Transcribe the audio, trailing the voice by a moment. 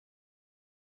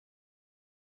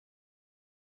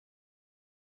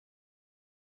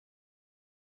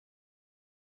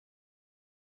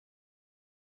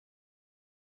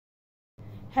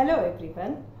Hello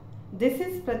everyone, this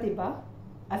is Pratibha,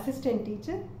 assistant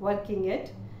teacher working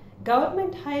at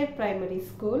Government Higher Primary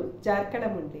School,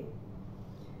 Jarkadamundi,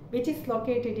 which is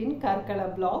located in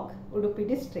Karkala block, Udupi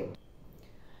district.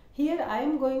 Here I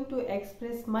am going to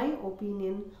express my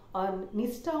opinion on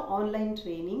NISHTHA online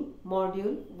training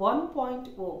module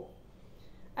 1.0.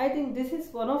 I think this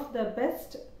is one of the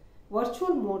best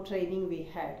virtual mode training we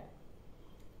had.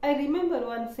 I remember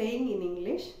one saying in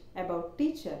English about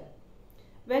teacher.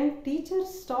 When teacher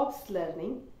stops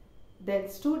learning, then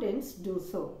students do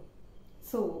so.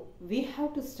 So we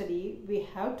have to study, we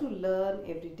have to learn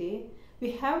every day,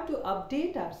 we have to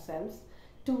update ourselves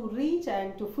to reach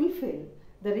and to fulfill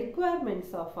the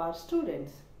requirements of our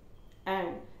students,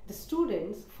 and the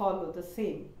students follow the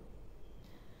same.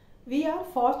 We are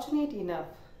fortunate enough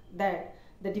that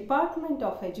the Department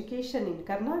of Education in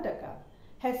Karnataka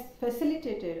has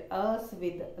facilitated us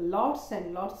with lots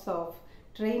and lots of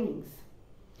trainings.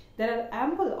 There are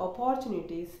ample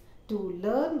opportunities to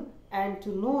learn and to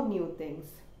know new things.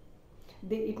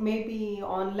 It may be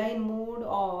online mode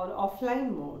or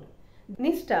offline mode.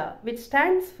 NISHTHA, which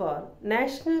stands for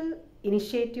National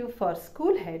Initiative for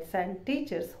School Heads and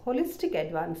Teachers Holistic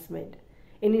Advancement,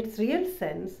 in its real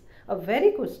sense, a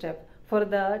very good step for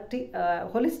the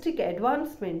holistic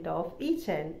advancement of each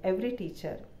and every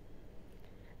teacher.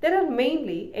 There are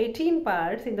mainly 18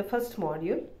 parts in the first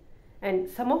module, and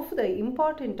some of the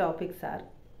important topics are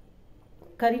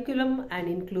curriculum and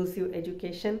inclusive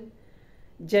education,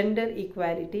 gender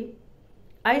equality,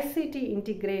 ICT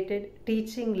integrated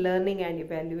teaching, learning and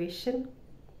evaluation,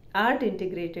 art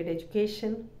integrated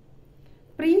education,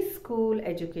 preschool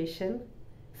education,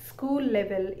 school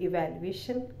level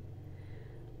evaluation,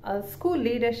 school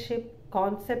leadership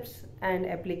concepts and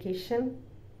application,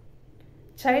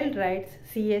 child rights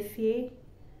CSA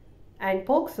and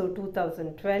POCSO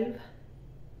 2012,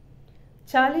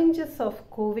 challenges of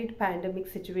COVID pandemic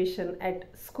situation at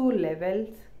school levels,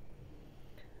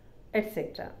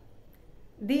 etc.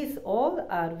 These all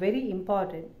are very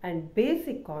important and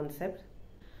basic concepts.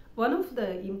 One of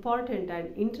the important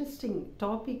and interesting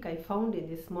topic I found in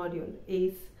this module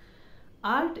is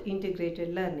art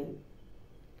integrated learning.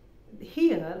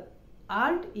 Here,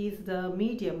 art is the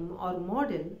medium or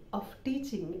model of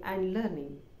teaching and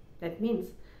learning. That means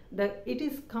that it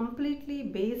is completely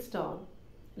based on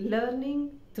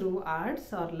learning through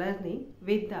arts or learning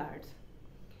with the arts.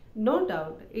 No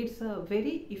doubt it's a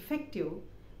very effective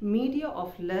media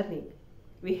of learning.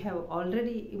 We have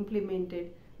already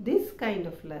implemented this kind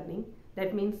of learning,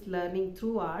 that means learning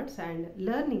through arts and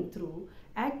learning through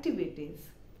activities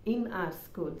in our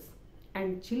schools,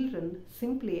 and children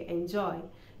simply enjoy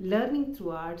learning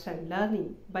through arts and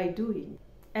learning by doing.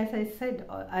 As I said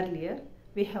earlier,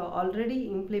 we have already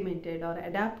implemented or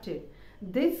adapted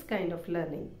this kind of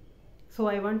learning. So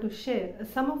I want to share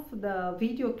some of the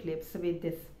video clips with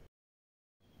this.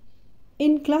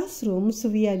 In classrooms,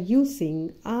 we are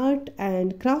using art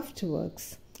and craft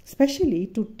works, especially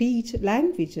to teach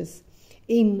languages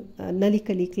in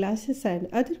Nalikali classes and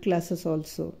other classes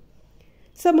also.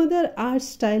 Some other art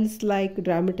styles like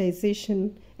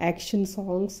dramatization, action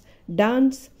songs,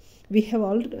 dance, we have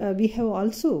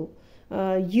also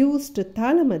used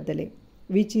Talamaddale,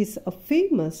 which is a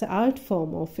famous art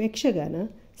form of Yakshagana,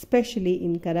 especially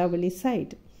in Karavali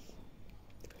side.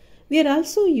 We are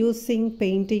also using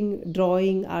painting,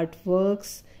 drawing,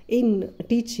 artworks in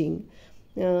teaching.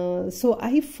 So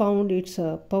I found it's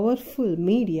a powerful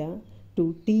media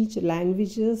to teach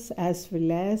languages as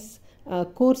well as a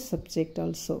core subject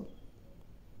also.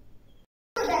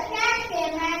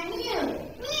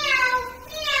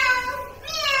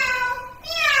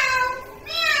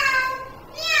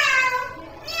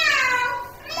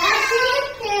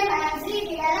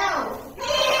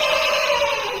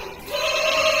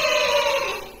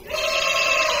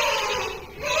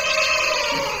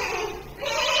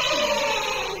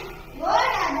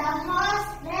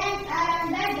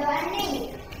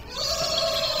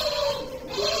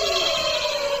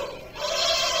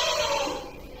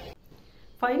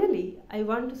 Finally, I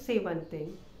want to say one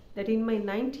thing, that in my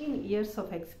 19 years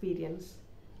of experience,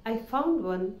 I found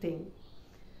one thing,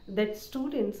 that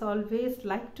students always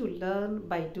like to learn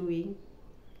by doing.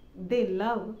 They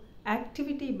love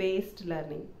activity-based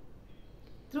learning.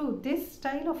 Through this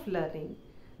style of learning,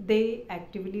 they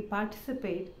actively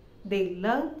participate, they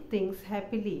learn things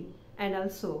happily and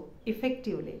also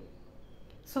effectively.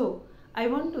 So, I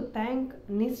want to thank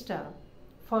NISHTHA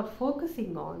for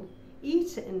focusing on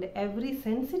each and every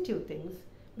sensitive things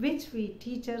which we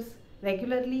teachers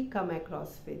regularly come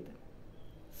across with.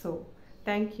 So,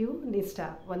 thank you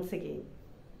NISHTHA once again.